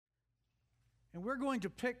And we're going to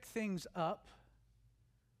pick things up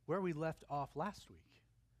where we left off last week.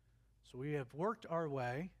 So we have worked our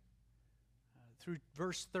way through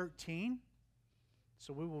verse 13.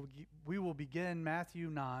 So we will begin Matthew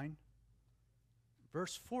 9,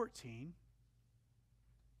 verse 14.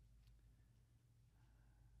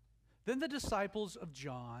 Then the disciples of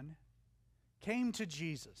John came to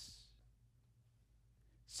Jesus,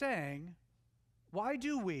 saying, "Why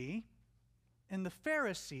do we and the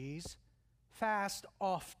Pharisees fast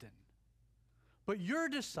often, but your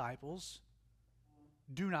disciples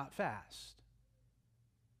do not fast?"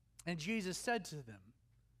 And Jesus said to them,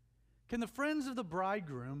 "Can the friends of the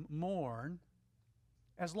bridegroom mourn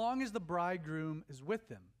as long as the bridegroom is with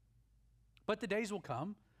them? But the days will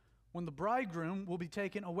come when the bridegroom will be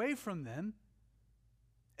taken away from them,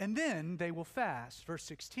 and then they will fast." Verse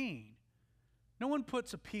 16, "No one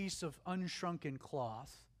puts a piece of unshrunken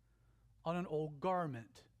cloth on an old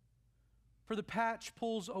garment, for the patch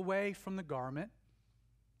pulls away from the garment,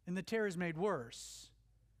 and the tear is made worse.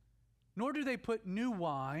 Nor do they put new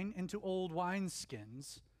wine into old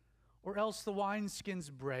wineskins, or else the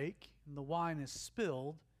wineskins break, and the wine is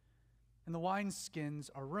spilled, and the wineskins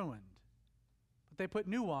are ruined. But they put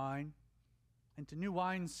new wine into new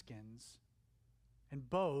wineskins, and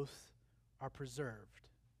both are preserved."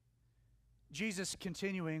 Jesus,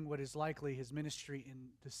 continuing what is likely his ministry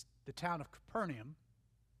in the town of Capernaum,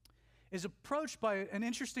 is approached by an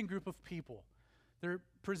interesting group of people. They're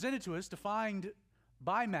presented to us, defined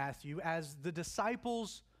by Matthew as the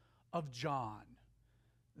disciples of John.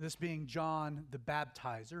 This being John the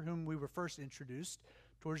Baptizer, whom we were first introduced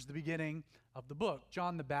towards the beginning of the book.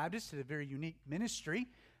 John the Baptist had a very unique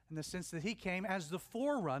ministry in the sense that he came as the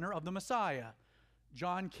forerunner of the Messiah.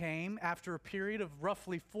 John came after a period of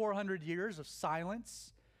roughly 400 years of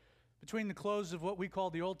silence between the close of what we call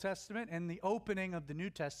the Old Testament and the opening of the New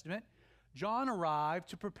Testament. John arrived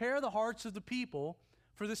to prepare the hearts of the people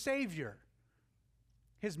for the Savior.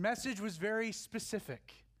 His message was very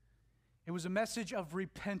specific. It was a message of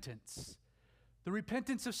repentance, the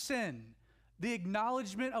repentance of sin, the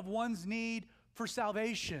acknowledgement of one's need for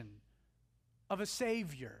salvation, of a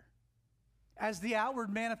Savior, as the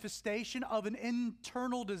outward manifestation of an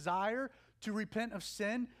internal desire to repent of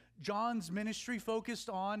sin. John's ministry focused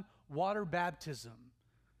on water baptism.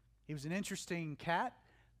 He was an interesting cat.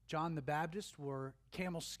 John the Baptist wore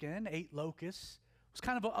camel skin, ate locusts. It was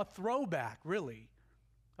kind of a throwback, really.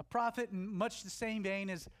 A prophet in much the same vein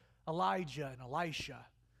as Elijah and Elisha,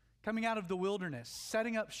 coming out of the wilderness,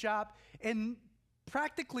 setting up shop in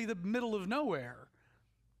practically the middle of nowhere,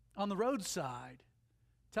 on the roadside,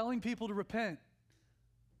 telling people to repent,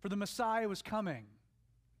 for the Messiah was coming.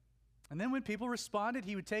 And then when people responded,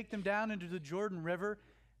 he would take them down into the Jordan River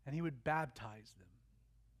and he would baptize them.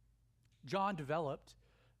 John developed,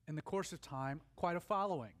 in the course of time, quite a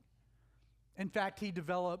following. In fact, he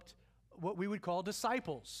developed what we would call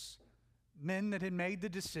disciples, men that had made the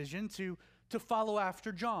decision to follow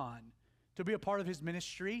after John, to be a part of his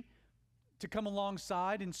ministry, to come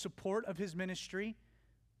alongside in support of his ministry.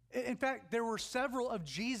 In fact, there were several of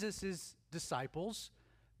Jesus' disciples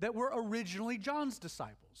that were originally John's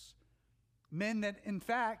disciples. Men that, in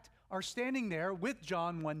fact, are standing there with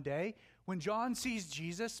John one day when John sees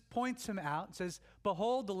Jesus, points him out, and says,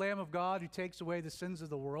 "Behold the Lamb of God who takes away the sins of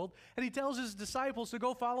the world." And he tells his disciples to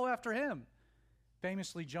go follow after him.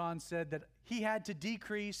 Famously, John said that he had to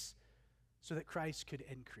decrease so that Christ could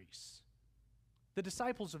increase. The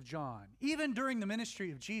disciples of John, even during the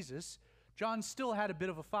ministry of Jesus, John still had a bit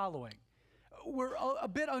of a following. We're a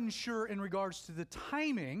bit unsure in regards to the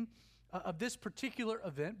timing of this particular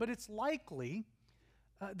event, but it's likely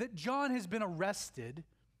that John has been arrested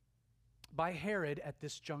by Herod at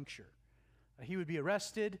this juncture. He would be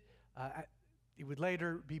arrested. He would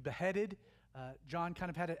later be beheaded. John kind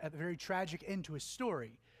of had a very tragic end to his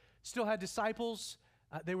story. Still had disciples.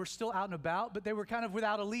 They were still out and about, but they were kind of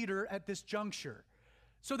without a leader at this juncture.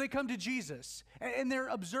 So they come to Jesus, and they're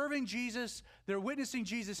observing Jesus. They're witnessing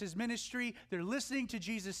Jesus' ministry. They're listening to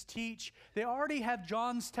Jesus teach. They already have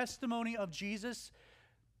John's testimony of Jesus,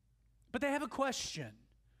 but they have a question.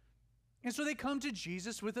 And so they come to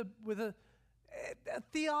Jesus with a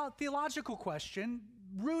theological question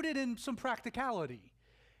rooted in some practicality.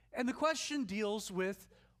 And the question deals with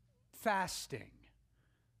fasting.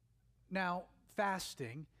 Now,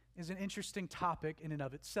 fasting is an interesting topic in and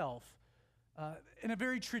of itself. In a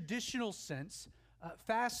very traditional sense,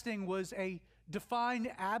 fasting was a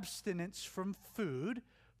defined abstinence from food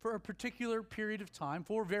for a particular period of time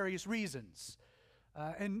for various reasons.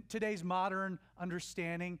 In today's modern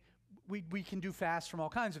understanding, we can do fast from all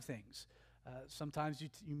kinds of things. Sometimes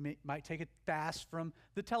might take a fast from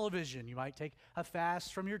the television. You might take a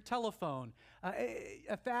fast from your telephone.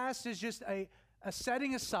 A fast is just a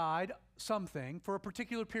setting aside something for a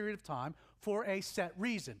particular period of time for a set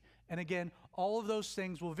reason. And again, all of those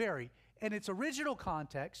things will vary. In its original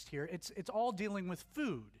context here, it's all dealing with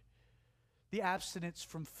food, the abstinence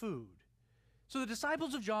from food. So the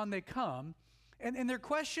disciples of John, they come, and their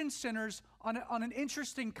question centers on an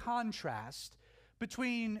interesting contrast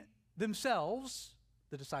between themselves,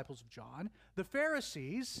 the disciples of John, the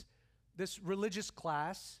Pharisees, this religious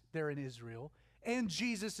class there in Israel, and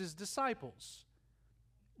Jesus' disciples.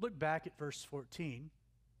 Look back at verse 14.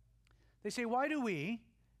 They say, "Why do we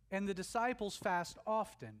and the disciples fast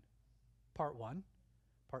often?" Part 1.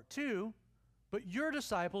 Part 2, "But your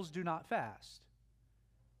disciples do not fast."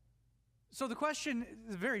 So the question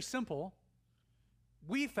is very simple.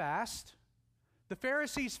 We fast, the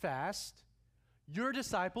Pharisees fast, your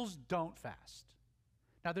disciples don't fast.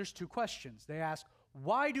 Now there's two questions. They ask,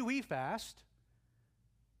 why do we fast?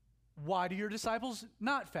 Why do your disciples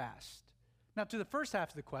not fast? Now to the first half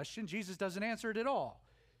of the question, Jesus doesn't answer it at all.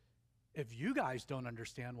 If you guys don't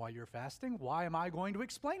understand why you're fasting, why am I going to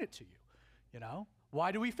explain it to you?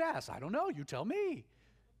 Why do we fast? I don't know. You tell me.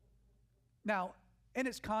 Now, in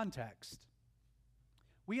its context,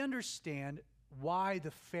 we understand why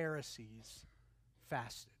the Pharisees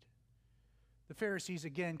fasted. The Pharisees,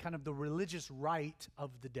 again, kind of the religious right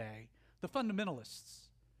of the day, the fundamentalists.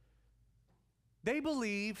 They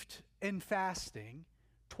believed in fasting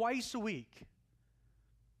twice a week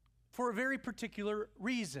for a very particular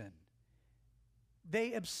reason.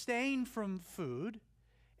 They abstained from food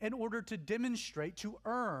in order to demonstrate, to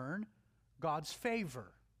earn God's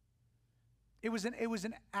favor. It was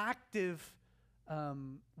an active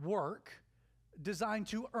work designed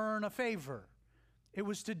to earn a favor. It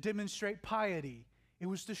was to demonstrate piety. It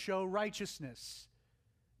was to show righteousness.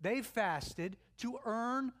 They fasted to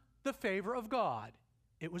earn the favor of God.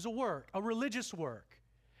 It was a work, a religious work.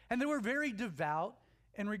 And they were very devout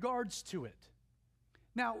in regards to it.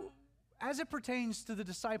 Now, as it pertains to the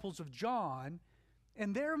disciples of John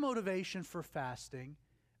and their motivation for fasting,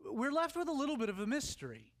 we're left with a little bit of a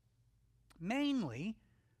mystery. Mainly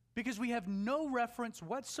because we have no reference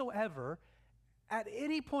whatsoever at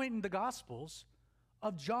any point in the Gospels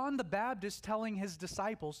of John the Baptist telling his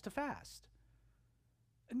disciples to fast.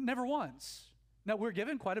 Never once. Now, we're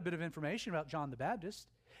given quite a bit of information about John the Baptist,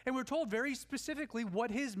 and we're told very specifically what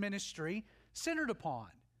his ministry centered upon,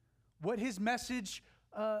 what his message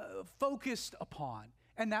focused upon,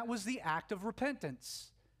 and that was the act of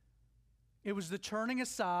repentance. It was the turning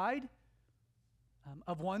aside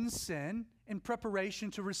of one's sin in preparation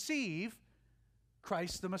to receive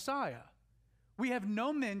Christ the Messiah. We have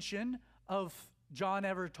no mention of John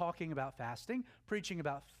ever talking about fasting, preaching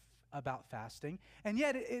about fasting, and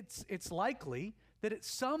yet it's likely that at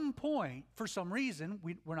some point, for some reason,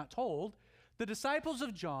 we're not told, the disciples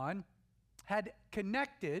of John had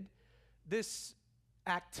connected this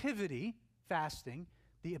activity, fasting,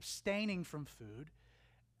 the abstaining from food,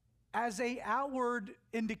 as an outward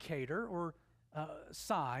indicator or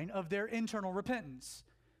sign of their internal repentance.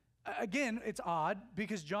 Again, it's odd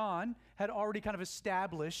because John had already kind of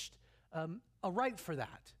established a rite for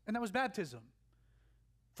that, and that was baptism.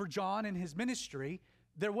 For John and his ministry,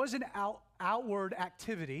 there was an outward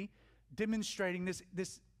activity demonstrating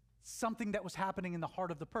this something that was happening in the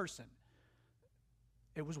heart of the person.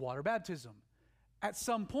 It was water baptism. At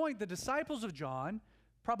some point, the disciples of John,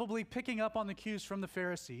 probably picking up on the cues from the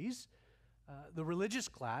Pharisees, the religious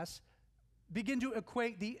class, begin to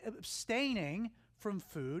equate the abstaining from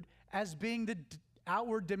food as being the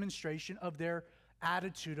outward demonstration of their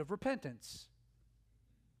attitude of repentance.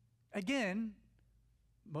 Again,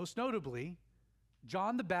 most notably,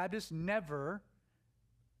 John the Baptist never,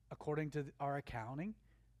 according to our accounting,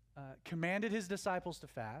 commanded his disciples to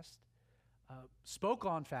fast, spoke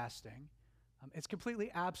on fasting. It's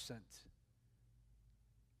completely absent.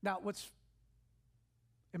 Now, what's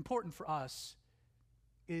important for us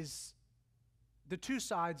is the two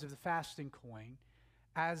sides of the fasting coin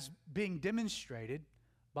as being demonstrated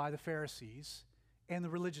by the Pharisees and the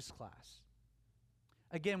religious class.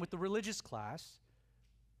 Again, with the religious class,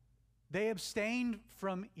 they abstained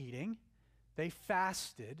from eating. They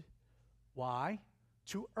fasted. Why?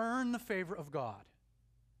 To earn the favor of God.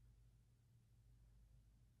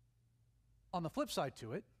 On the flip side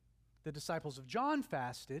to it, the disciples of John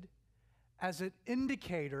fasted as an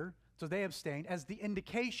indicator, so they abstained, as the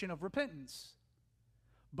indication of repentance.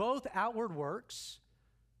 Both outward works.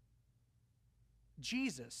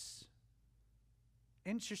 Jesus,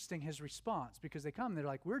 interesting his response, because they come, they're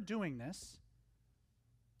like, we're doing this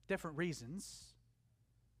different reasons,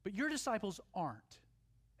 but your disciples aren't.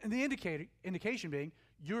 And the indication being,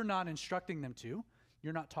 you're not instructing them to.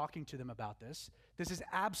 You're not talking to them about this. This is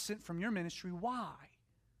absent from your ministry. Why?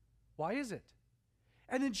 Why is it?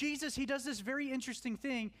 And then Jesus, he does this very interesting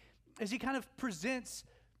thing as he kind of presents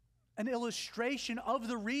an illustration of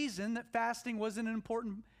the reason that fasting was an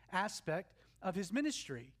important aspect of his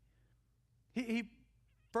ministry. He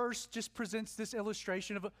first just presents this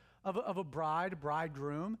illustration of a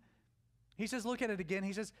bridegroom. He says, look at it again.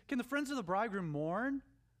 He says, can the friends of the bridegroom mourn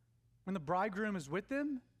when the bridegroom is with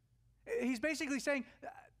them? He's basically saying,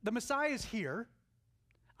 the Messiah is here.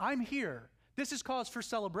 I'm here. This is cause for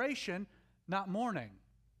celebration, not mourning.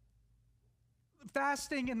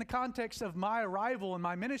 Fasting in the context of my arrival and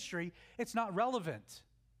my ministry, it's not relevant.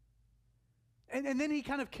 And then he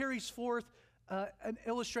kind of carries forth an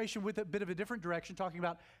illustration with a bit of a different direction, talking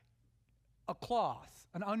about a cloth,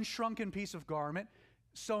 an unshrunken piece of garment,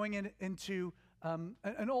 sewing it into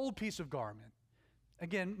an old piece of garment.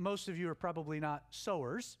 Again, most of you are probably not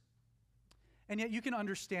sewers, and yet you can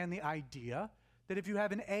understand the idea that if you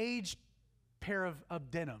have an aged pair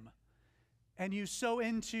of denim, and you sew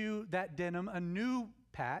into that denim a new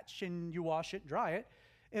patch, and you wash it and dry it,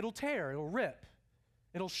 it'll tear, it'll rip,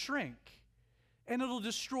 it'll shrink, and it'll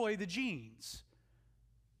destroy the jeans.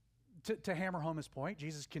 To hammer home his point,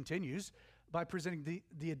 Jesus continues by presenting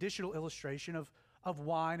the additional illustration of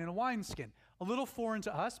wine and a wineskin. A little foreign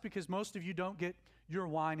to us because most of you don't get your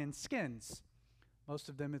wine in skins. Most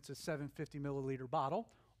of them, it's a 750 milliliter bottle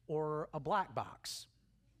or a black box.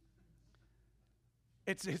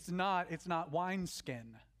 It's not wine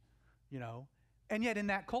skin, you know. And yet in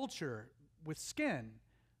that culture with skin,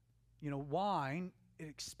 you know, wine, it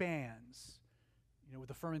expands, you know, with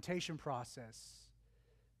the fermentation process,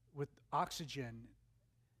 with oxygen.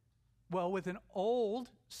 Well, with an old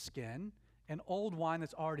skin, an old wine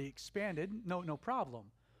that's already expanded, no problem.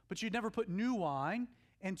 But you'd never put new wine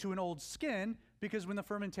into an old skin because when the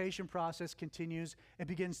fermentation process continues and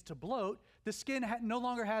begins to bloat, the skin no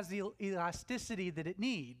longer has the elasticity that it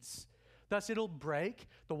needs. Thus, it'll break,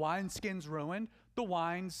 the wine skin's ruined, the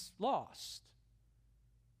wine's lost.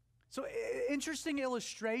 So interesting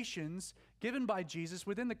illustrations given by Jesus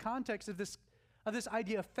within the context of this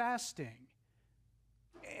idea of fasting.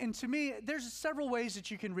 And to me, there's several ways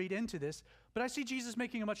that you can read into this, but I see Jesus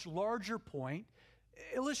making a much larger point,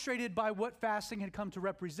 illustrated by what fasting had come to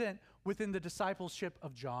represent within the discipleship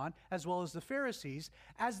of John, as well as the Pharisees,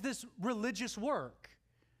 as this religious work.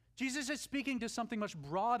 Jesus is speaking to something much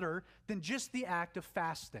broader than just the act of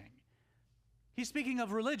fasting. He's speaking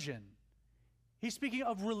of religion. He's speaking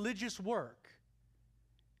of religious work.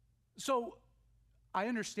 So I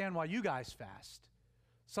understand why you guys fast.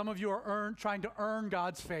 Some of you are trying to earn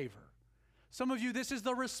God's favor. Some of you, this is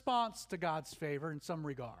the response to God's favor in some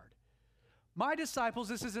regard. My disciples,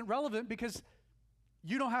 this isn't relevant because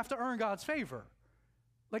you don't have to earn God's favor.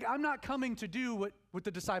 Like, I'm not coming to do what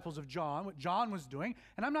the disciples of John, what John was doing,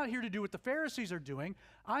 and I'm not here to do what the Pharisees are doing.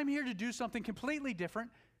 I'm here to do something completely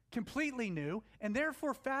different, completely new, and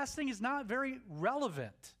therefore fasting is not very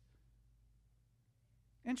relevant.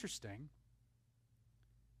 Interesting.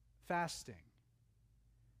 Fasting.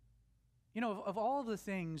 You know, of all the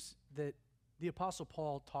things that the Apostle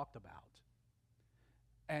Paul talked about,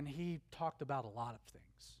 and he talked about a lot of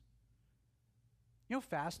things, you know,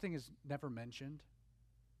 fasting is never mentioned.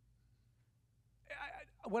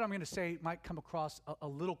 What I'm going to say might come across a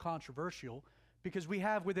little controversial because we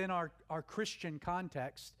have within our Christian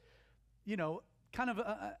context, you know, kind of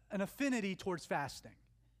an affinity towards fasting.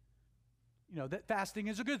 You know, that fasting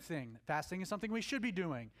is a good thing. That fasting is something we should be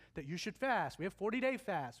doing, that you should fast. We have 40-day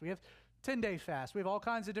fasts. We have 10-day fasts. We have all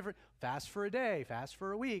kinds of different fast for a day, fast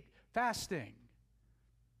for a week, fasting.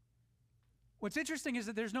 What's interesting is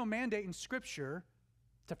that there's no mandate in Scripture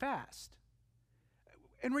to fast.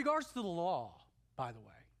 In regards to the law, by the way,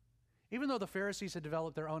 even though the Pharisees had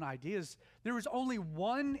developed their own ideas, there was only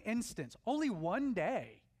one instance, only one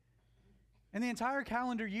day in the entire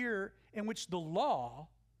calendar year in which the law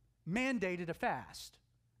mandated a fast.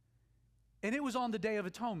 And it was on the Day of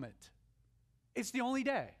Atonement. It's the only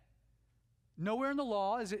day. Nowhere in the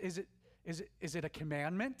law is it a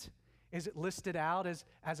commandment. Is it listed out as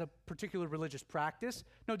a particular religious practice?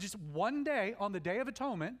 No, just one day on the Day of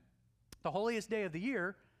Atonement, the holiest day of the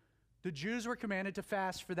year, the Jews were commanded to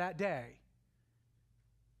fast for that day,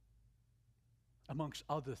 amongst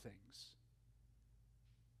other things.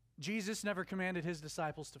 Jesus never commanded his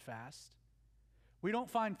disciples to fast. We don't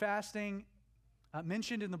find fasting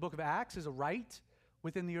mentioned in the book of Acts as a rite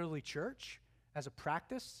within the early church, as a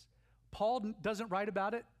practice. Paul doesn't write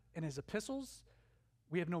about it in his epistles.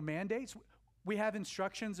 We have no mandates. We have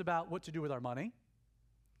instructions about what to do with our money.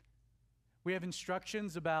 We have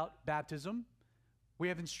instructions about baptism. We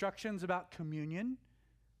have instructions about communion.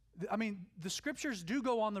 I mean, the scriptures do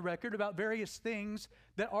go on the record about various things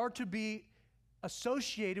that are to be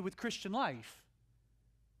associated with Christian life.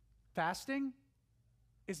 Fasting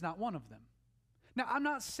is not one of them. Now, I'm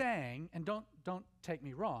not saying, and don't take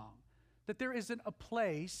me wrong, that there isn't a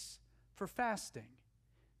place for fasting.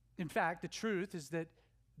 In fact, the truth is that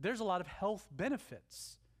there's a lot of health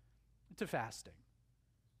benefits to fasting.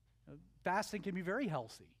 Fasting can be very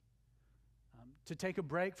healthy. To take a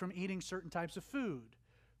break from eating certain types of food,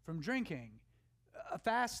 from drinking. A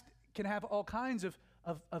fast can have all kinds of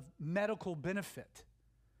medical benefit.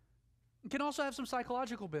 It can also have some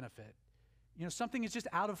psychological benefit. You know, something is just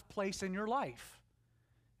out of place in your life,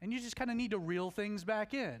 and you just kind of need to reel things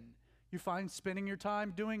back in. You find spending your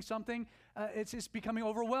time doing something, it's just becoming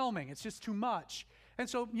overwhelming. It's just too much. And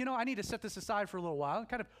so, you know, I need to set this aside for a little while and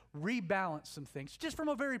kind of rebalance some things, just from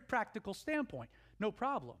a very practical standpoint. No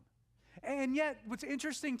problem. And yet, what's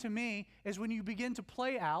interesting to me is when you begin to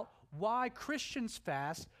play out why Christians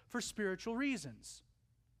fast for spiritual reasons.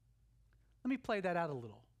 Let me play that out a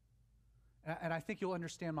little, and I think you'll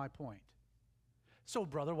understand my point. So,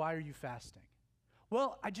 brother, why are you fasting?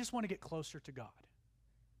 Well, I just want to get closer to God.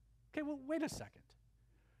 Okay, well, wait a second.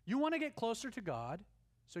 You want to get closer to God,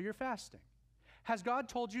 so you're fasting. Has God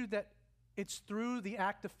told you that it's through the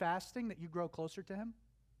act of fasting that you grow closer to Him?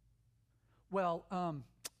 Well,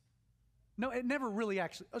 no, it never really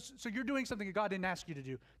actually. So you're doing something that God didn't ask you to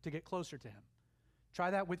do to get closer to Him. Try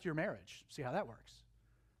that with your marriage. See how that works.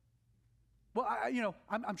 Well,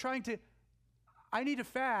 I'm trying to. I need to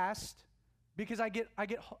fast because I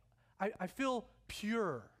feel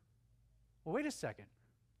pure. Well, wait a second.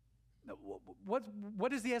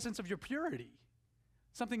 What is the essence of your purity?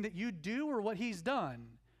 Something that you do or what He's done?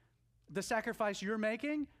 The sacrifice you're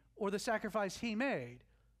making or the sacrifice He made?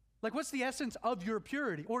 Like, what's the essence of your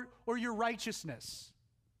purity or your righteousness?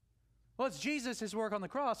 Well, it's Jesus, His work on the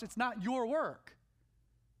cross. It's not your work.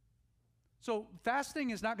 So fasting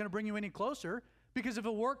is not going to bring you any closer, because if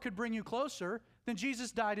a work could bring you closer, then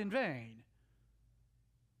Jesus died in vain.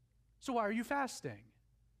 So why are you fasting?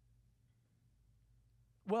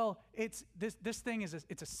 Well, it's this thing is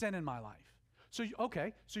it's a sin in my life. So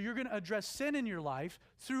so you're going to address sin in your life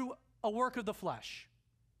through a work of the flesh.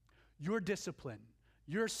 Your discipline,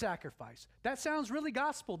 your sacrifice. That sounds really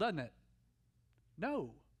gospel, doesn't it?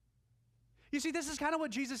 No. You see, this is kind of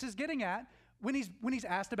what Jesus is getting at when he's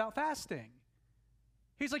asked about fasting.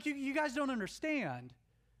 He's like, you guys don't understand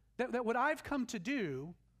that what I've come to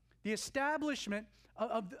do, the establishment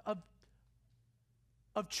of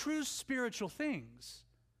true spiritual things,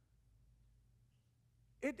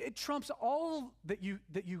 it trumps all that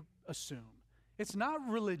you assume. It's not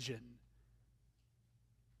religion.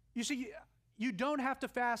 You see, you don't have to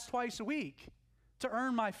fast twice a week to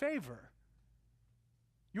earn my favor.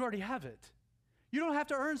 You already have it. You don't have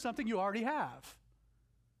to earn something you already have.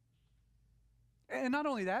 And not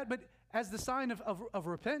only that, but as the sign of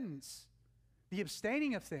repentance, the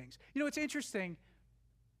abstaining of things. You know, it's interesting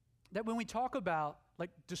that when we talk about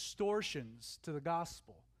like distortions to the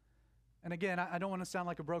gospel, and again, I don't want to sound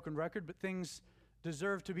like a broken record, but things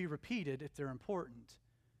deserve to be repeated if they're important.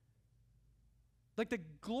 Like the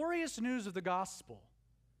glorious news of the gospel,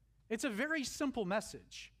 it's a very simple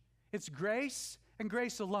message. It's grace and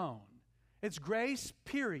grace alone. It's grace,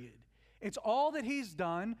 period. It's all that He's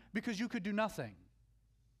done because you could do nothing.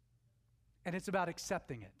 And it's about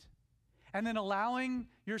accepting it. And then allowing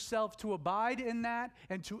yourself to abide in that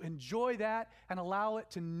and to enjoy that and allow it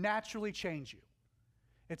to naturally change you.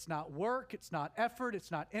 It's not work, it's not effort, it's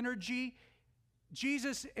not energy.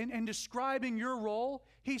 Jesus, in describing your role,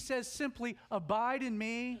 He says simply, abide in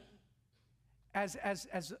me as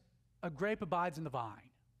a grape abides in the vine.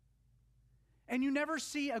 And you never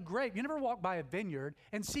see a grape, you never walk by a vineyard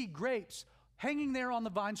and see grapes hanging there on the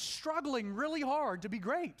vine, struggling really hard to be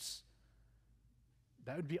grapes.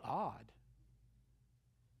 That would be odd.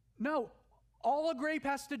 No, all a grape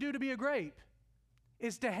has to do to be a grape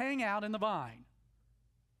is to hang out in the vine.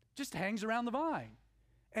 Just hangs around the vine.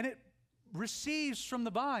 And it receives from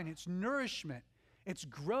the vine its nourishment, its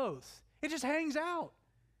growth. It just hangs out.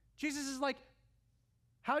 Jesus is like,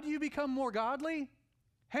 how do you become more godly?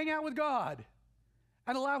 Hang out with God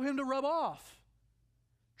and allow Him to rub off.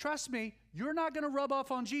 Trust me, you're not going to rub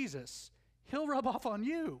off on Jesus. He'll rub off on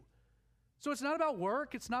you. So it's not about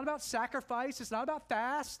work. It's not about sacrifice. It's not about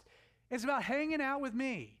fast. It's about hanging out with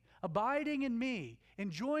me, abiding in me,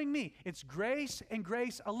 enjoying me. It's grace and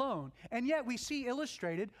grace alone. And yet we see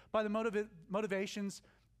illustrated by the motivations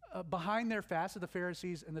behind their fast of the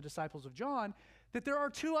Pharisees and the disciples of John, that there are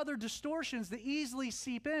two other distortions that easily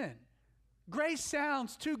seep in. Grace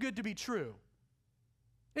sounds too good to be true.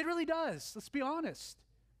 It really does. Let's be honest.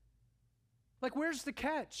 Like, where's the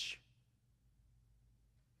catch?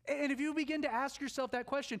 And if you begin to ask yourself that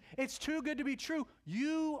question, it's too good to be true,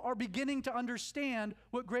 you are beginning to understand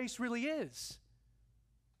what grace really is.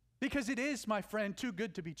 Because it is, my friend, too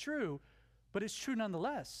good to be true, but it's true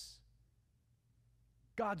nonetheless.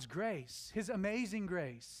 God's grace, His amazing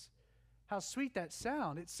grace. How sweet that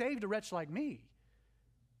sound. It saved a wretch like me.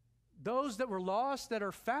 Those that were lost that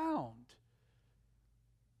are found.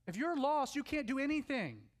 If you're lost, you can't do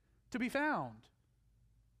anything to be found.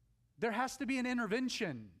 There has to be an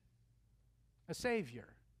intervention, a Savior.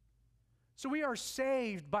 So we are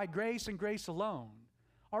saved by grace and grace alone.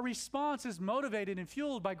 Our response is motivated and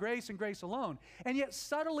fueled by grace and grace alone. And yet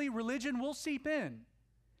subtly religion will seep in.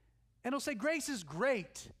 And it'll say grace is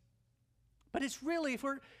great. But it's really,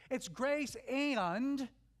 it's grace and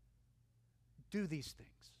do these things.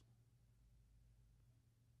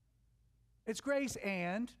 It's grace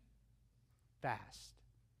and fast.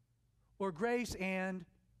 Or grace and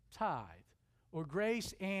tithe. Or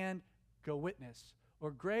grace and go witness.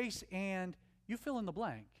 Or grace and you fill in the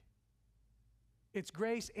blank. It's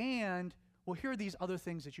grace and, well, here are these other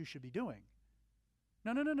things that you should be doing.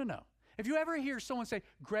 No. If you ever hear someone say,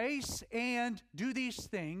 grace and do these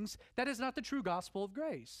things, that is not the true gospel of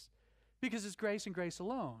grace. Because it's grace and grace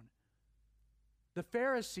alone. The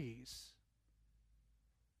Pharisees,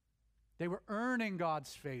 they were earning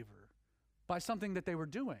God's favor by something that they were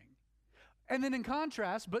doing. And then in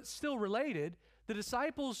contrast, but still related, the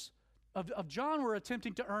disciples of John were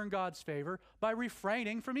attempting to earn God's favor by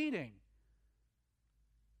refraining from eating.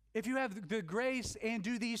 If you have the grace and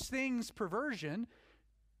do these things perversion,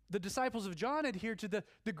 the disciples of John adhere to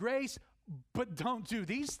the grace, but don't do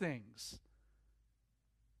these things.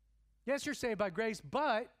 Yes, you're saved by grace,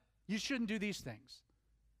 but you shouldn't do these things.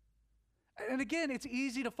 And again, it's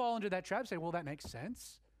easy to fall into that trap, say, well, that makes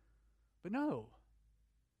sense. But no,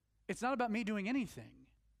 it's not about me doing anything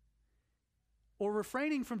or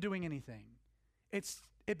refraining from doing anything.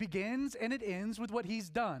 It begins and it ends with what He's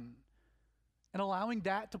done and allowing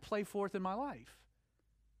that to play forth in my life.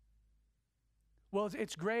 Well,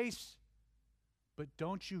 it's grace, but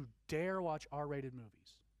don't you dare watch R-rated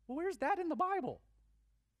movies. Well, where's that in the Bible?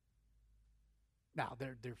 Now,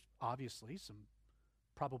 there's obviously some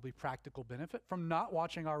probably practical benefit from not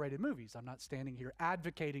watching R-rated movies. I'm not standing here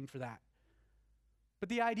advocating for that. But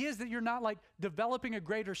the idea is that you're not like developing a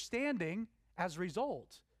greater standing as a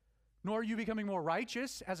result, nor are you becoming more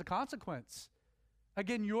righteous as a consequence.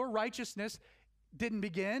 Again, your righteousness didn't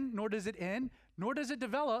begin, nor does it end, nor does it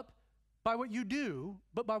develop by what you do,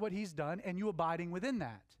 but by what He's done and you abiding within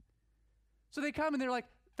that. So they come and they're like,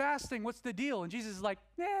 fasting, what's the deal? And Jesus is like,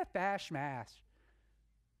 fast smash.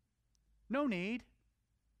 No need.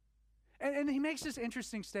 And He makes this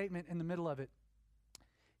interesting statement in the middle of it.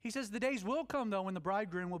 He says, the days will come, though, when the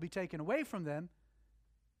bridegroom will be taken away from them,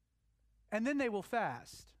 and then they will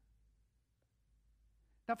fast.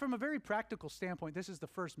 Now, from a very practical standpoint, this is the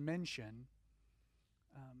first mention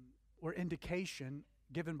or indication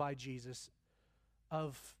given by Jesus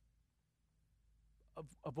of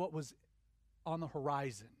what was on the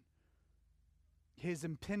horizon, His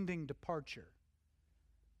impending departure.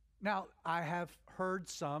 Now, I have heard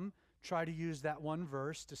some try to use that one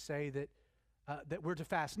verse to say that we're to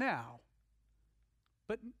fast now,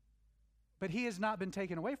 but He has not been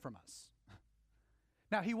taken away from us.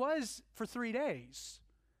 Now, He was for 3 days,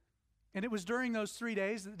 and it was during those 3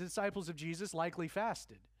 days that the disciples of Jesus likely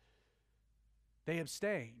fasted. They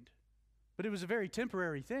abstained, but it was a very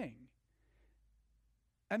temporary thing.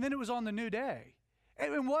 And then it was on the new day.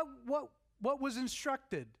 And what was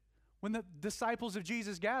instructed when the disciples of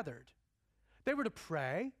Jesus gathered? They were to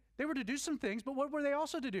pray. They were to do some things, but what were they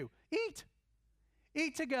also to do? Eat.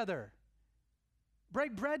 Eat together.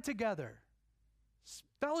 Break bread together.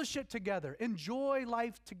 Fellowship together. Enjoy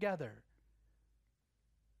life together.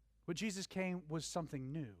 What Jesus came was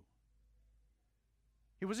something new.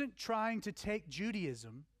 He wasn't trying to take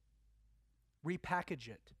Judaism, repackage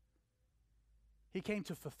it. He came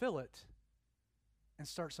to fulfill it and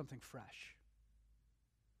start something fresh.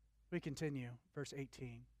 We continue, verse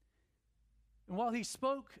 18. And while He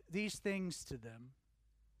spoke these things to them,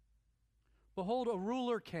 behold, a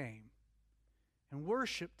ruler came and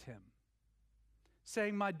worshiped Him,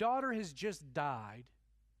 saying, my daughter has just died,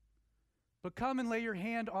 but come and lay your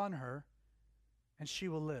hand on her, and she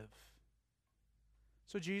will live.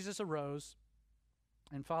 So Jesus arose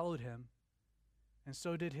and followed Him, and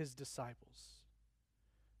so did His disciples.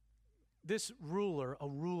 this ruler, a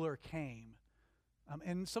ruler came.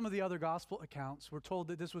 And some of the other gospel accounts were told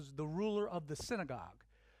that this was the ruler of the synagogue.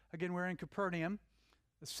 Again, we're in Capernaum.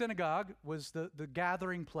 The synagogue was the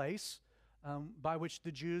gathering place by which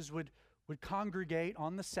the Jews would congregate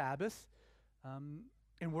on the Sabbath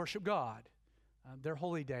and worship God, their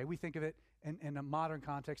holy day. We think of it in a modern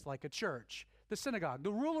context like a church. The synagogue.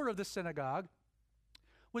 The ruler of the synagogue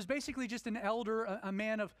was basically just an elder, a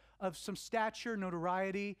man of some stature,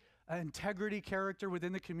 notoriety, integrity, character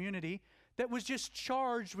within the community that was just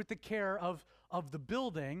charged with the care of the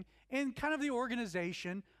building and kind of the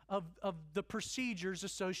organization of the procedures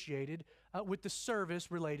associated with the service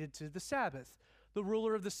related to the Sabbath. The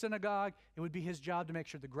ruler of the synagogue, it would be his job to make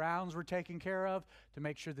sure the grounds were taken care of, to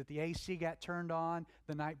make sure that the AC got turned on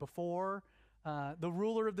the night before. The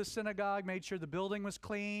ruler of the synagogue made sure the building was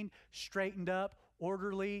clean, straightened up,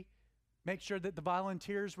 orderly, make sure that the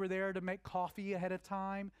volunteers were there to make coffee ahead of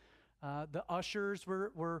time. The ushers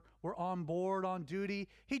were on board, on duty.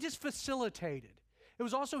 He just facilitated. It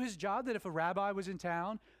was also his job that if a rabbi was in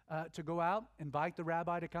town, to go out, invite the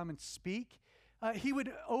rabbi to come and speak. He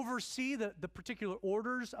would oversee the particular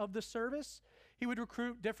orders of the service. He would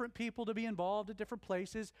recruit different people to be involved at different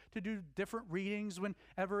places, to do different readings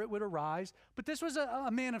whenever it would arise. But this was a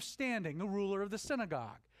man of standing, the ruler of the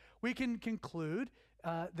synagogue. We can conclude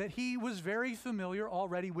that he was very familiar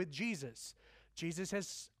already with Jesus. Jesus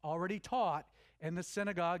has already taught in the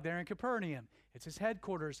synagogue there in Capernaum. It's his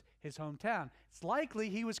headquarters, his hometown. It's likely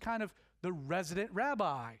he was kind of the resident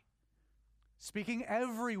rabbi, speaking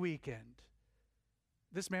every weekend.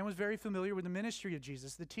 This man was very familiar with the ministry of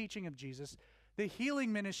Jesus, the teaching of Jesus, the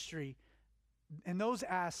healing ministry, and those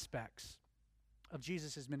aspects of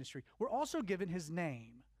Jesus' ministry. We're also given his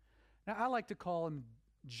name. Now, I like to call him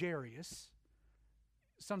Jairus.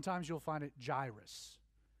 Sometimes you'll find it Jairus.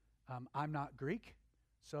 I'm not Greek,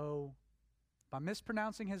 so if I'm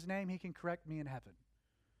mispronouncing his name, he can correct me in heaven.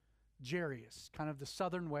 Jairus, kind of the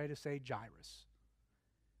southern way to say Jairus.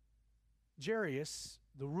 Jairus,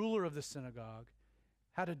 the ruler of the synagogue,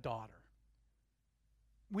 had a daughter.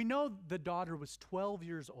 We know the daughter was 12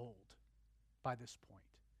 years old by this point.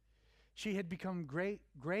 She had become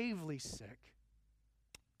gravely sick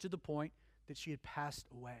to the point that she had passed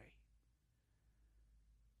away.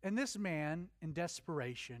 And this man, in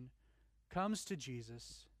desperation, comes to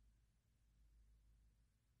Jesus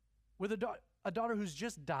with a daughter who's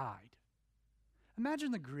just died.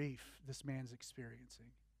 Imagine the grief this man's experiencing,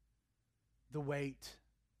 the weight,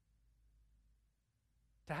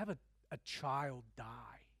 to have a child die.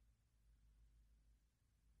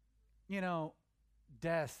 You know,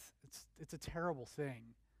 death, it's a terrible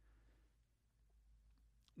thing.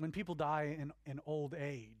 When people die in old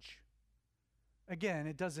age, again,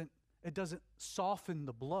 it doesn't soften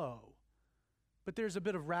the blow, but there's a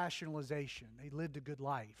bit of rationalization. They lived a good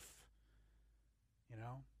life, you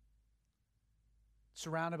know,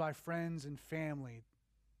 surrounded by friends and family.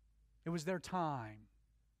 It was their time.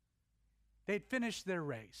 They'd finished their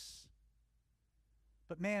race.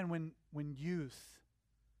 But man, when youth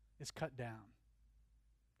is cut down,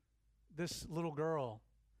 this little girl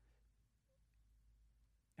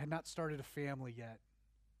had not started a family yet,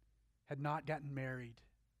 had not gotten married.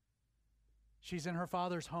 She's in her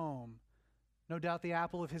father's home, no doubt the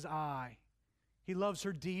apple of his eye. He loves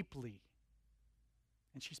her deeply,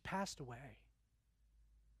 and she's passed away.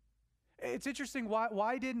 It's interesting,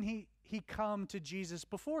 why didn't he come to Jesus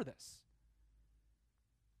before this?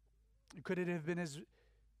 Could it have been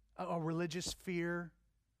a religious fear,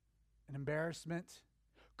 an embarrassment?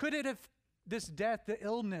 Could it have, this death, the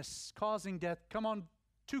illness causing death, come on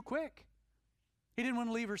too quick? He didn't want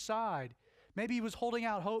to leave her side. Maybe he was holding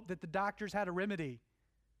out hope that the doctors had a remedy.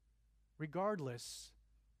 Regardless,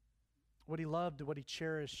 what he loved, what he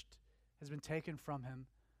cherished has been taken from him.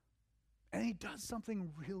 And he does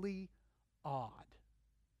something really odd.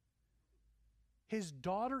 His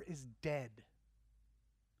daughter is dead.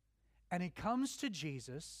 And he comes to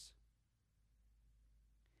Jesus,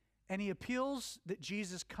 and he appeals that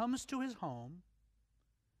Jesus comes to his home,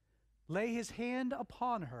 lay his hand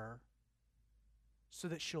upon her so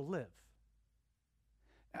that she'll live.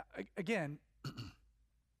 Again,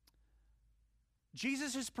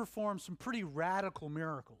 Jesus has performed some pretty radical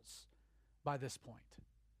miracles by this point.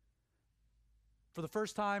 For the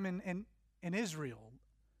first time in Israel,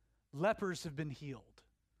 lepers have been healed.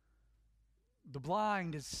 The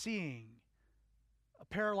blind is seeing. A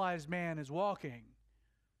paralyzed man is walking.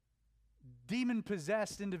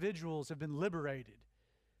 Demon-possessed individuals have been liberated.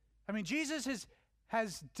 I mean, Jesus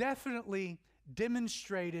has definitely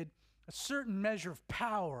demonstrated a certain measure of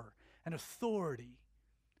power and authority.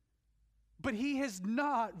 but he has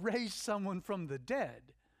not raised someone from the dead.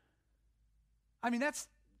 I mean, that's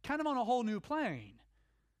kind of on a whole new plane.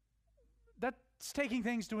 That's taking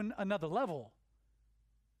things to another level.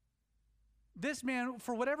 This man,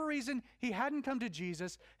 for whatever reason, he hadn't come to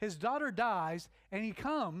Jesus. His daughter dies, and he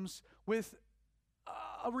comes with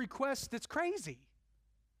a request that's crazy.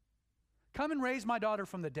 Come and raise my daughter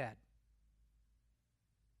from the dead.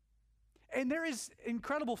 And there is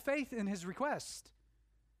incredible faith in his request.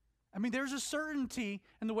 I mean, there's a certainty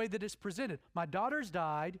in the way that it's presented. My daughter's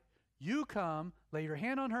died. You come, lay your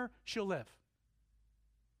hand on her, she'll live.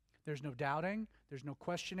 There's no doubting. There's no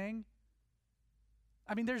questioning.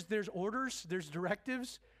 I mean, there's orders. There's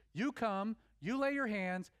directives. You come, you lay your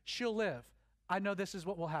hands, she'll live. I know this is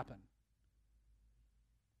what will happen.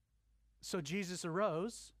 So Jesus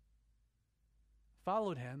arose,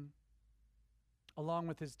 followed him, along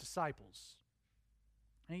with his disciples.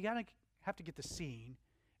 And you have to get the scene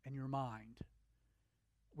in your mind.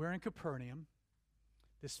 We're in Capernaum,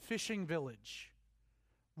 this fishing village,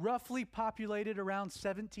 roughly populated around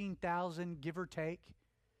 17,000, give or take,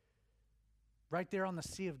 right there on the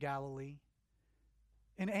Sea of Galilee.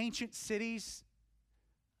 In ancient cities,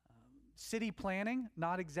 city planning,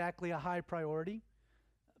 not exactly a high priority.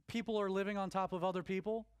 People are living on top of other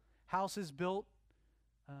people. Houses built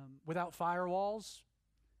without firewalls,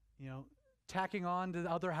 tacking on to the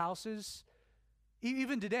other houses.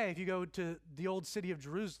 Even today, if you go to the old city of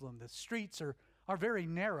Jerusalem, the streets are very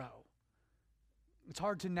narrow. It's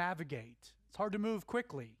hard to navigate. It's hard to move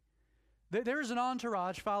quickly. There's an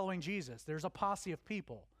entourage following Jesus. There's a posse of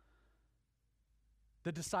people.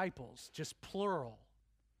 The disciples, just plural.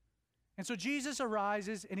 And so Jesus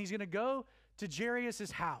arises, and he's going to go to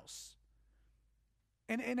Jairus' house.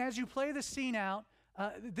 And as you play the scene out,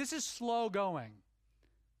 this is slow going.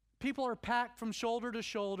 People are packed from shoulder to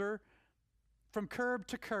shoulder, from curb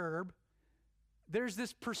to curb. There's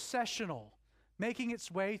this processional making its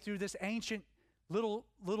way through this ancient little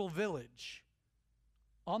village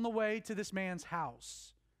on the way to this man's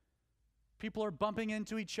house. People are bumping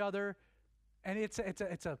into each other, and it's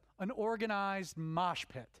an organized mosh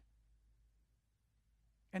pit.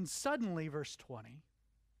 And suddenly, verse 20,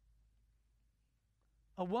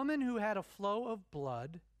 a woman who had a flow of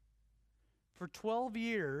blood for 12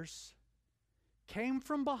 years came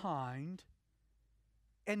from behind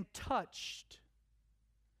and touched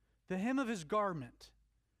the hem of his garment.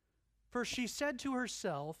 For she said to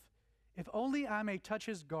herself, if only I may touch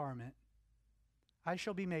his garment, I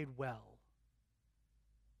shall be made well.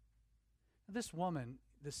 This woman,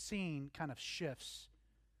 the scene kind of shifts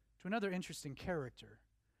to another interesting character.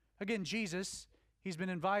 Again, Jesus, he's been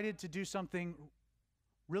invited to do something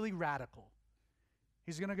really radical.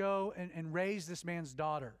 He's going to go and raise this man's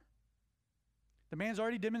daughter. The man's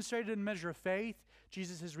already demonstrated a measure of faith.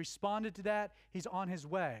 Jesus has responded to that. He's on his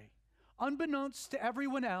way. Unbeknownst to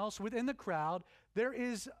everyone else within the crowd, there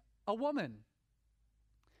is a woman.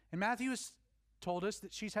 And Matthew has told us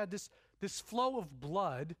that she's had this flow of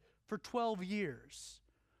blood for 12 years.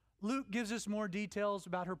 Luke gives us more details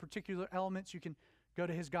about her particular elements. You can go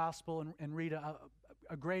to his gospel and read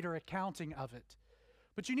a greater accounting of it.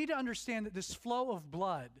 But you need to understand that this flow of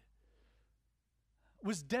blood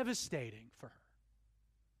was devastating for her.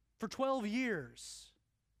 For 12 years,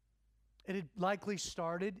 it had likely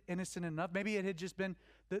started innocent enough. Maybe it had just been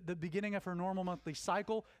the beginning of her normal monthly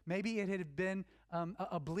cycle. Maybe it had been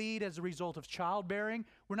a bleed as a result of childbearing.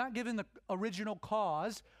 We're not given the original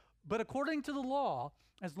cause, but according to the law,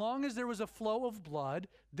 as long as there was a flow of blood,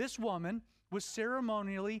 this woman was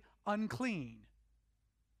ceremonially unclean.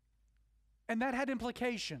 And that had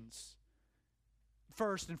implications.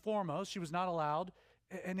 First and foremost, she was not allowed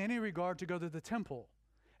in any regard to go to the temple.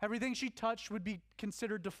 Everything she touched would be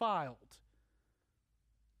considered defiled.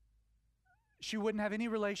 She wouldn't have any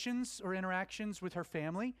relations or interactions with her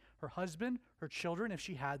family, her husband, her children, if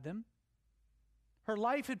she had them. Her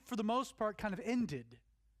life had, for the most part, kind of ended.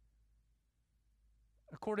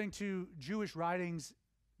 According to Jewish writings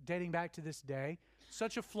dating back to this day,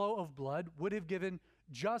 such a flow of blood would have given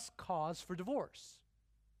just cause for divorce.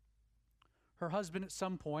 Her husband at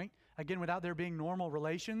some point, again, without there being normal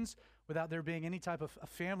relations, without there being any type of a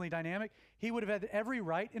family dynamic, he would have had every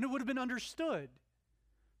right, and it would have been understood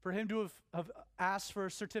for him to have asked for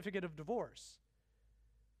a certificate of divorce.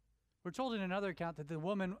 We're told in another account that the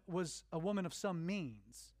woman was a woman of some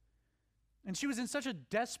means. And she was in such a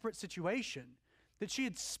desperate situation that she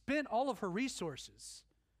had spent all of her resources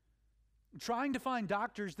trying to find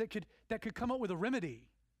doctors that could come up with a remedy.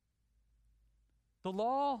 The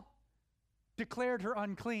law declared her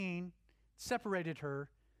unclean, separated her,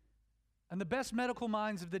 and the best medical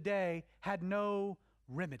minds of the day had no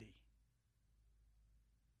remedy.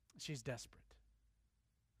 She's desperate.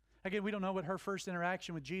 Again, we don't know what her first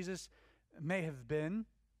interaction with Jesus may have been.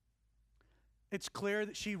 It's clear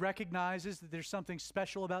that she recognizes that there's something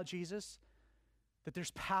special about Jesus, that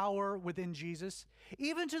there's power within Jesus,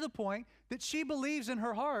 even to the point that she believes in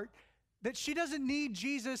her heart that she doesn't need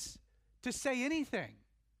Jesus to say anything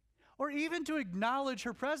or even to acknowledge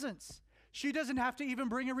her presence. She doesn't have to even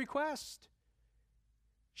bring a request.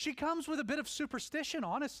 She comes with a bit of superstition,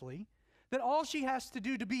 honestly, that all she has to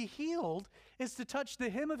do to be healed is to touch the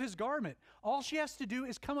hem of his garment. All she has to do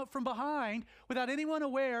is come up from behind without anyone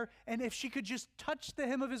aware, and if she could just touch the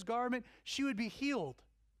hem of his garment, she would be healed.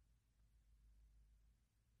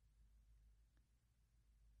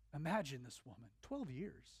 Imagine this woman, 12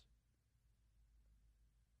 years.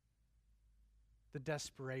 The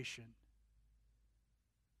desperation.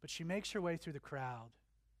 But she makes her way through the crowd.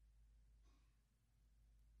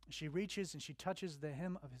 She reaches and she touches the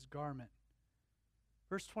hem of his garment.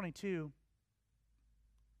 Verse 22,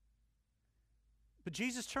 but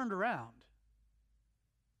Jesus turned around,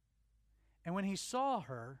 and when he saw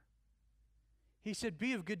her, he said,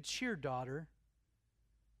 "Be of good cheer, daughter.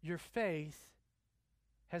 Your faith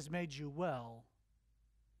has made you well."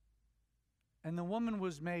 And the woman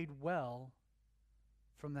was made well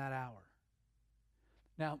from that hour.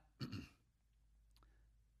 Now,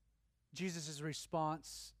 Jesus'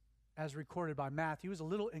 response, as recorded by Matthew, is a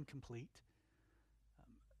little incomplete.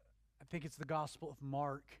 I think it's the Gospel of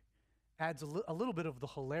Mark, adds a little bit of the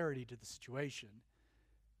hilarity to the situation.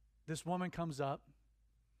 This woman comes up,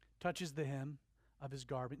 touches the hem of his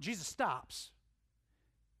garment. Jesus stops.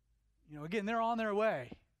 Again, they're on their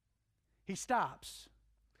way. He stops,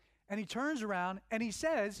 and he turns around, and he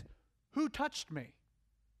says, "Who touched me?"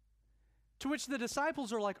 To which the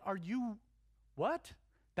disciples are like, "Are you what?"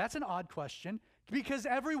 That's an odd question, because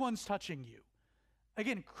everyone's touching you.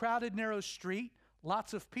 Again, crowded, narrow street,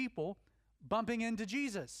 lots of people bumping into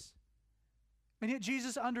Jesus. And yet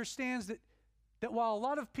Jesus understands that while a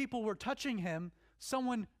lot of people were touching him,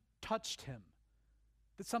 someone touched him,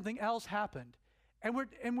 that something else happened.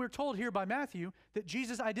 And we're told here by Matthew that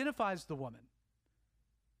Jesus identifies the woman.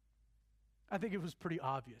 I think it was pretty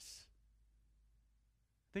obvious.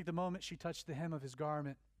 I think the moment she touched the hem of his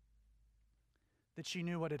garment, that she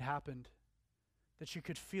knew what had happened, that she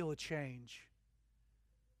could feel a change.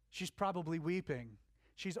 She's probably weeping.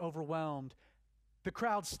 She's overwhelmed. The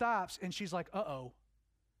crowd stops, and she's like, "Uh-oh,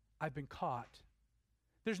 I've been caught."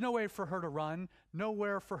 There's no way for her to run,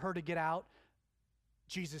 nowhere for her to get out.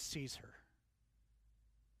 Jesus sees her.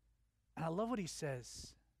 And I love what he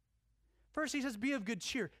says. First, he says, "Be of good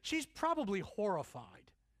cheer." She's probably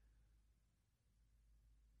horrified.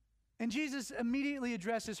 And Jesus immediately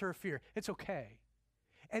addresses her fear. It's okay.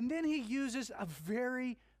 And then he uses a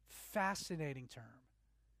very fascinating term.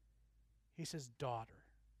 He says, "Daughter."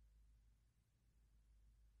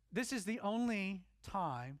 This is the only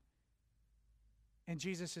time in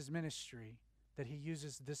Jesus' ministry that he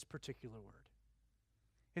uses this particular word.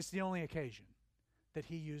 It's the only occasion that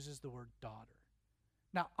he uses the word daughter.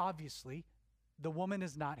 Now, obviously, the woman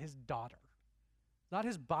is not his daughter, not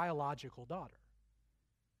his biological daughter.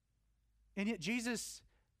 And yet Jesus,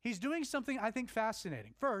 he's doing something I think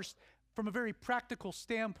fascinating. First, from a very practical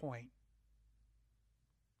standpoint,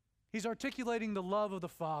 he's articulating the love of the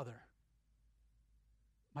Father.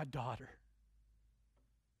 My daughter.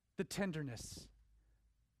 The tenderness.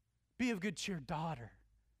 Be of good cheer, daughter.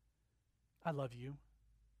 I love you.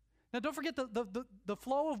 Now don't forget the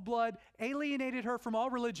flow of blood alienated her from all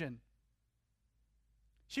religion.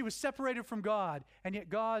 She was separated from God, and yet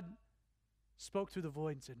God spoke through the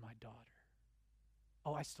void and said, "My daughter.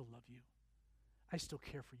 Oh, I still love you. I still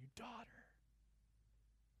care for you, daughter."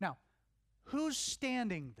 Now, who's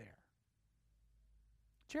standing there?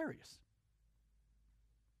 Jairus,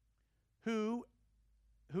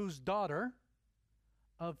 whose daughter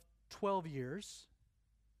of 12 years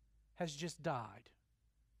has just died.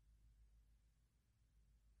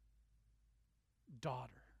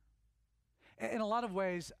 Daughter. In a lot of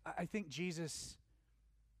ways, I think Jesus,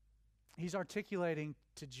 he's articulating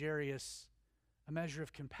to Jairus a measure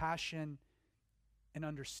of compassion and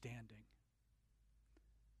understanding.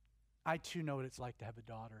 I too know what it's like to have a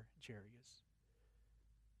daughter, Jairus.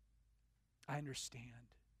 I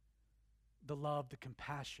understand the love, the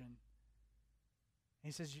compassion. And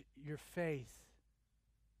he says, "Your faith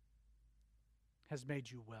has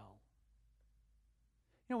made you well."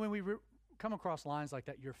 When we come across lines like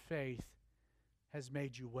that, "Your faith has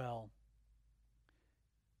made you well,"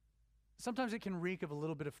 sometimes it can reek of a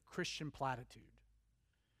little bit of Christian platitude.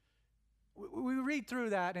 We read through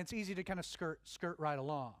that, and it's easy to kind of skirt right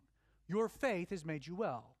along. Your faith has made you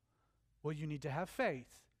well. Well, you need to have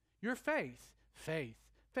faith. Your faith, faith,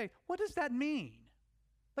 faith. What does that mean?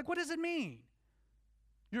 Like, what does it mean?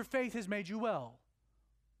 Your faith has made you well.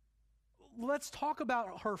 Let's talk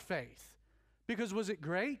about her faith. Because was it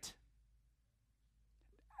great?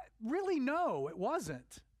 Really, no, it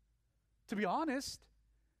wasn't. To be honest.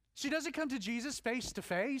 She doesn't come to Jesus face to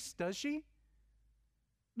face, does she?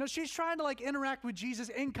 No, she's trying to interact with Jesus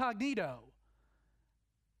incognito.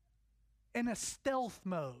 In a stealth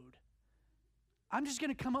mode. I'm just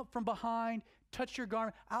going to come up from behind, touch your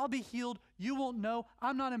garment. I'll be healed. You won't know.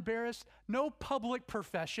 I'm not embarrassed. No public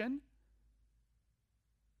profession.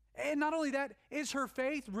 And not only that, is her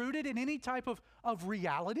faith rooted in any type of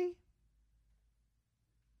reality?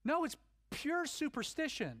 No, it's pure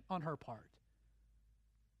superstition on her part.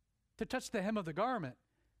 To touch the hem of the garment.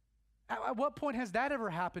 At what point has that ever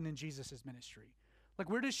happened in Jesus' ministry?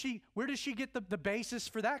 Where does she get the basis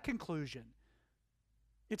for that conclusion?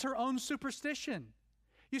 It's her own superstition.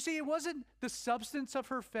 You see, it wasn't the substance of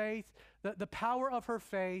her faith, the power of her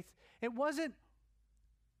faith. It wasn't,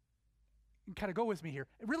 kind of go with me here,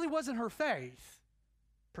 it really wasn't her faith,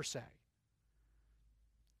 per se.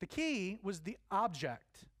 The key was the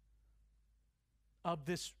object of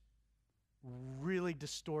this really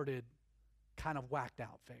distorted, kind of whacked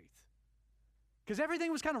out faith. Because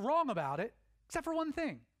everything was kind of wrong about it, except for one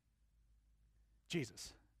thing.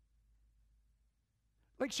 Jesus.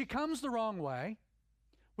 She comes the wrong way,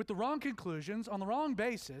 with the wrong conclusions, on the wrong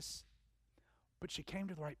basis, but she came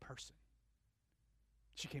to the right person.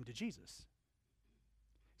 She came to Jesus.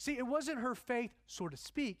 See, it wasn't her faith, so to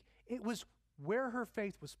speak. It was where her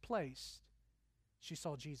faith was placed. She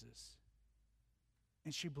saw Jesus.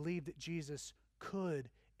 And she believed that Jesus could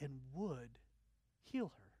and would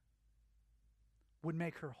heal her, would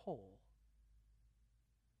make her whole.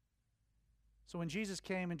 So when Jesus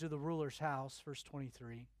came into the ruler's house, verse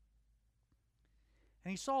 23, and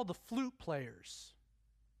he saw the flute players.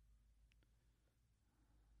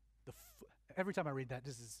 Every time I read that,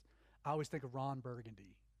 I always think of Ron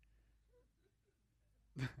Burgundy.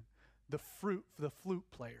 the flute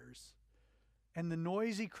players. And the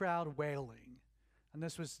noisy crowd wailing. And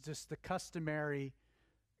this was just the customary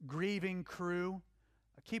grieving crew.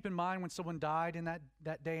 Keep in mind, when someone died in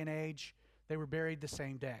that day and age, they were buried the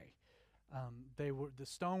same day. The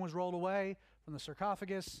stone was rolled away from the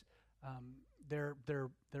sarcophagus. Their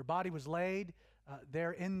body was laid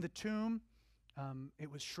there in the tomb. It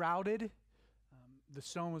was shrouded. The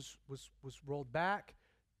stone was rolled back.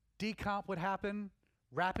 Decomp would happen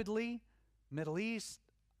rapidly. Middle East,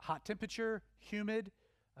 hot temperature, humid.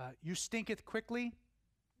 You stinketh quickly.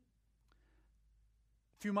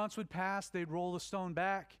 A few months would pass. They'd roll the stone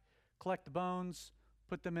back, collect the bones,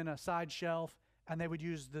 put them in a side shelf, and they would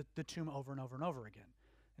use the tomb over and over and over again.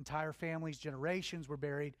 Entire families, generations were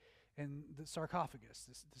buried in the sarcophagus,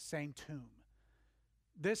 the same tomb.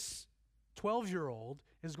 This 12-year-old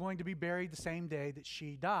is going to be buried the same day that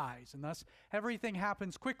she dies, and thus everything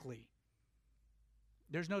happens quickly.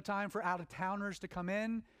 There's no time for out-of-towners to come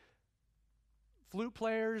in. Flute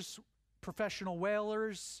players, professional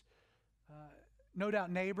wailers, no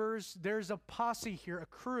doubt neighbors. There's a posse here, a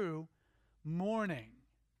crew, mourning.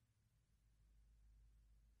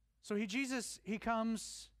 So Jesus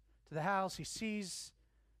comes to the house, he sees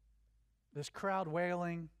this crowd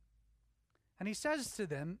wailing, and he says to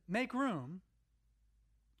them, "Make room,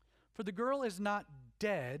 for the girl is not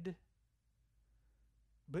dead,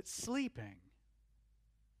 but sleeping."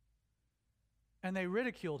 And they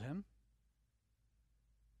ridiculed him.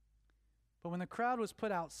 But when the crowd was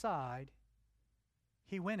put outside,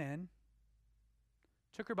 he went in,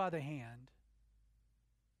 took her by the hand,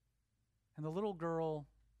 and the little girl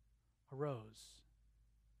arose.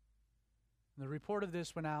 And the report of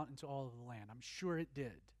this went out into all of the land. I'm sure it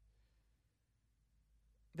did.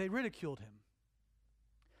 They ridiculed him.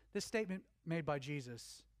 This statement made by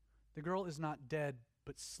Jesus, the girl is not dead,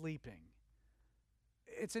 but sleeping.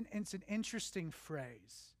 It's an interesting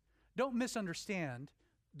phrase. Don't misunderstand,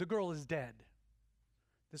 the girl is dead.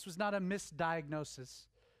 This was not a misdiagnosis.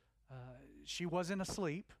 She wasn't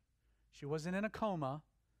asleep. She wasn't in a coma.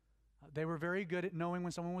 They were very good at knowing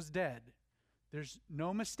when someone was dead. There's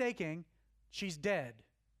no mistaking, she's dead.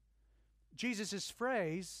 Jesus'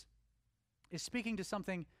 phrase is speaking to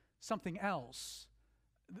something else.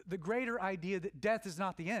 The greater idea that death is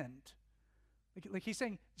not the end. Like he's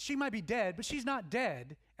saying, she might be dead, but she's not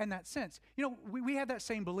dead in that sense. You know, we have that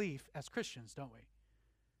same belief as Christians, don't we?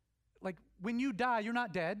 Like, when you die, you're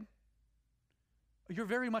not dead. You're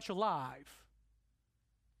very much alive.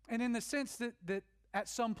 And in the sense that at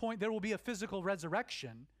some point there will be a physical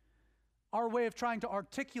resurrection, our way of trying to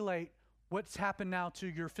articulate What's happened now to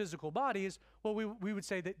your physical body is, well, we would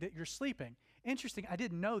say that you're sleeping. Interesting, I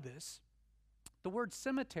didn't know this. The word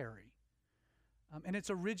cemetery, in its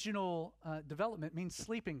original development, means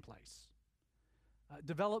sleeping place.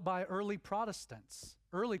 Developed by early Protestants,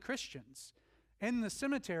 early Christians. In the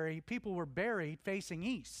cemetery, people were buried facing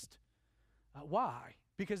east. Why?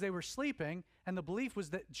 Because they were sleeping, and the belief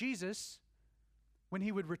was that Jesus, when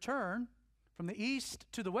he would return from the east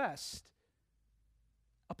to the west,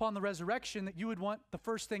 upon the resurrection, that you would want the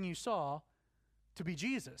first thing you saw to be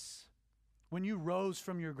Jesus when you rose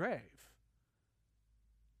from your grave.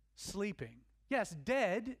 Sleeping. Yes,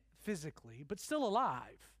 dead physically, but still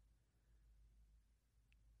alive.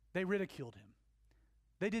 They ridiculed him.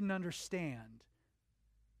 They didn't understand.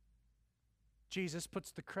 Jesus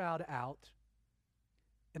puts the crowd out.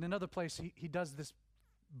 In another place, he does this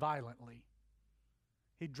violently.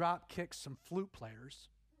 He drop kicks some flute players.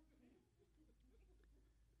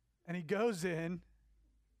 And he goes in.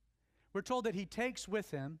 We're told that he takes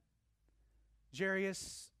with him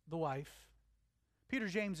Jairus, the wife, Peter,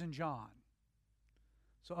 James, and John.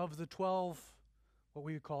 So of the 12, what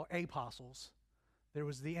we would call apostles, there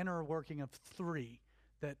was the inner working of 3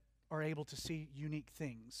 that are able to see unique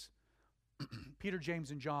things. Peter,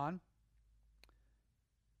 James, and John.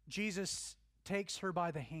 Jesus takes her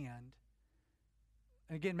by the hand.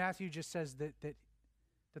 And again, Matthew just says that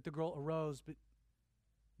the girl arose,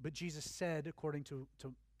 but Jesus said, according to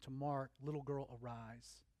Mark, little girl,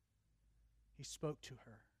 arise. He spoke to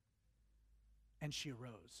her, and she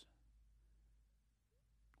arose.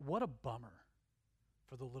 What a bummer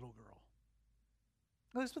for the little girl.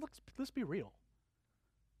 Let's be real.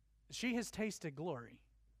 She has tasted glory.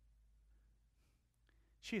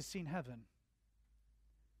 She has seen heaven.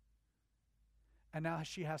 And now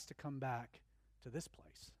she has to come back to this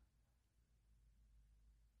place.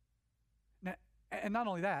 Now, and not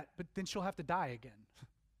only that, but then she'll have to die again.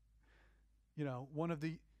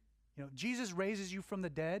 Jesus raises you from the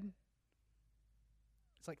dead.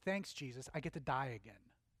 It's like, thanks, Jesus, I get to die again.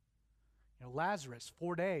 Lazarus,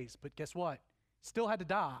 4 days, but guess what? Still had to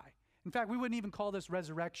die. In fact, we wouldn't even call this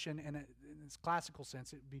resurrection in its classical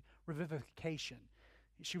sense. It would be revivification.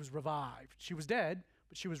 She was revived. She was dead,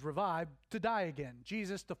 but she was revived to die again.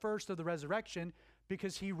 Jesus, the first of the resurrection,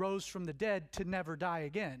 because he rose from the dead to never die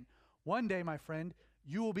again. One day, my friend,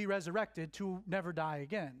 you will be resurrected to never die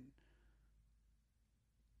again.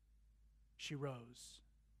 She rose.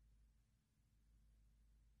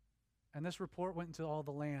 And this report went into all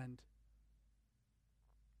the land.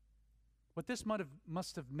 What this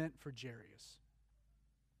must have meant for Jairus.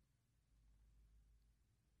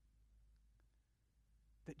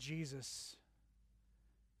 That Jesus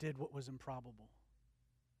did what was improbable.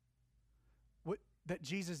 That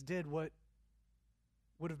Jesus did what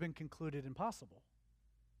would have been concluded impossible.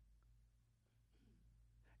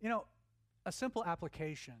 A simple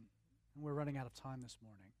application, and we're running out of time this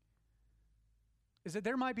morning, is that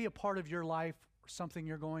there might be a part of your life or something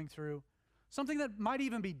you're going through, something that might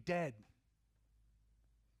even be dead.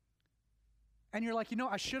 And you're like,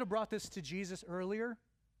 I should have brought this to Jesus earlier,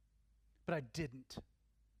 but I didn't.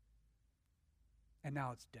 And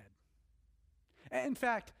now it's dead. In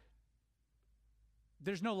fact,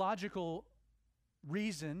 there's no logical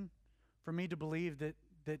reason for me to believe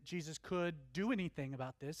that Jesus could do anything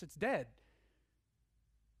about this. It's dead.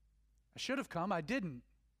 I should have come, I didn't.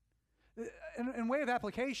 In way of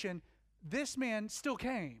application, this man still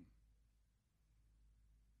came.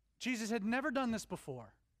 Jesus had never done this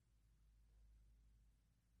before.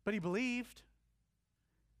 But he believed.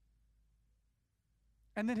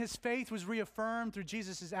 And then his faith was reaffirmed through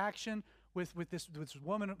Jesus' action with this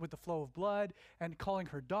woman with the flow of blood and calling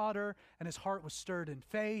her daughter, and his heart was stirred in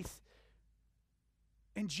faith.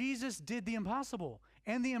 And Jesus did the impossible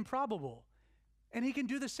and the improbable. And he can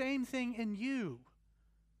do the same thing in you.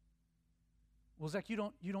 Well, Zach, you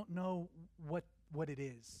don't know what it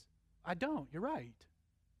is. I don't, you're right.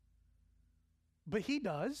 But he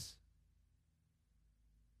does.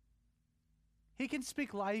 He can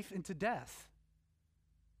speak life into death.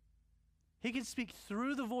 He can speak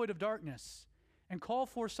through the void of darkness and call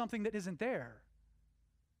for something that isn't there.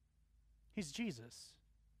 He's Jesus.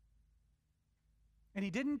 And he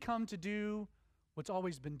didn't come to do what's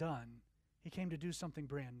always been done. He came to do something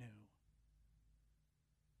brand new.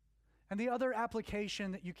 And the other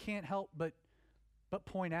application that you can't help but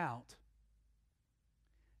point out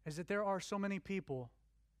is that there are so many people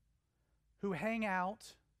who hang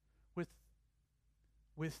out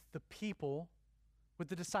with the people, with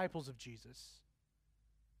the disciples of Jesus,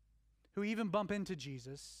 who even bump into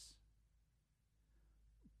Jesus,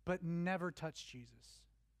 but never touch Jesus.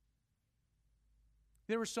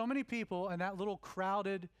 There were so many people in that little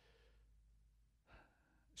crowded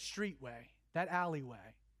streetway, that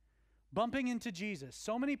alleyway, bumping into Jesus.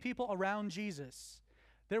 So many people around Jesus.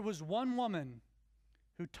 There was one woman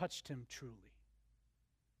who touched him truly.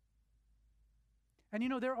 And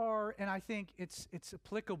and I think it's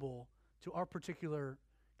applicable to our particular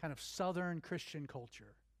kind of Southern Christian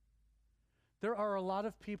culture. There are a lot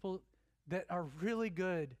of people that are really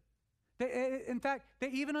good. In fact, they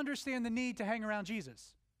even understand the need to hang around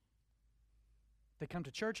Jesus. They come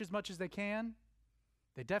to church as much as they can.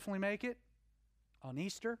 They definitely make it on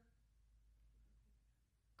Easter,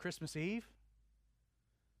 Christmas Eve.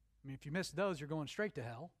 I mean, if you miss those, you're going straight to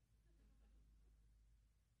hell.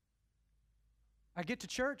 I get to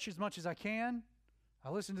church as much as I can.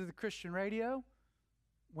 I listen to the Christian radio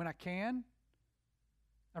when I can.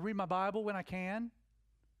 I read my Bible when I can.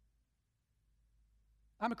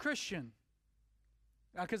 I'm a Christian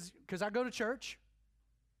because I go to church.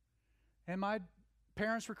 And my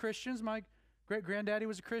parents were Christians. My great-granddaddy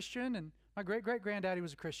was a Christian, and my great-great-granddaddy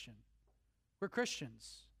was a Christian. We're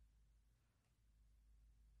Christians.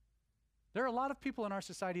 There are a lot of people in our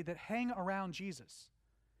society that hang around Jesus,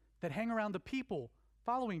 that hang around the people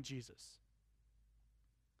following Jesus,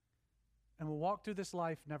 and will walk through this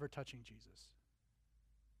life never touching Jesus,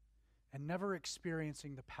 and never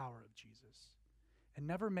experiencing the power of Jesus, and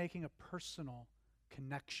never making a personal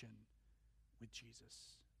connection with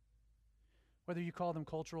Jesus. Whether you call them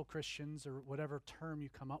cultural Christians or whatever term you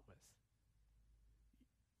come up with.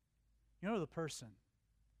 You know the person.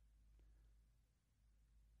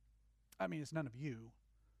 I mean, it's none of you,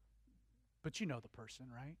 but you know the person,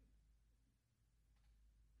 right?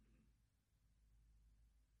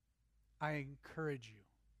 I encourage you,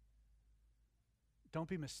 don't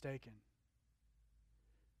be mistaken.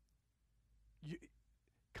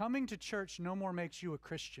 Coming to church no more makes you a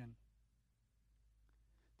Christian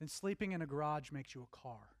than sleeping in a garage makes you a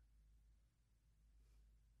car.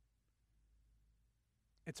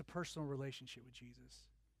 It's a personal relationship with Jesus.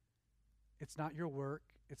 It's not your work.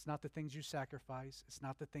 It's not the things you sacrifice. It's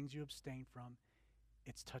not the things you abstain from.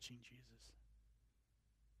 It's touching Jesus.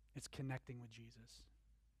 It's connecting with Jesus.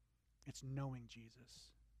 It's knowing Jesus.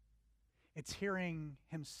 It's hearing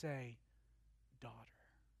him say, daughter,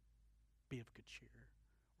 be of good cheer.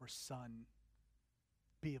 Or son,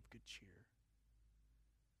 be of good cheer.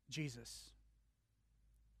 Jesus,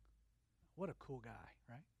 what a cool guy,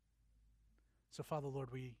 right? So, Father,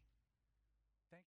 Lord, we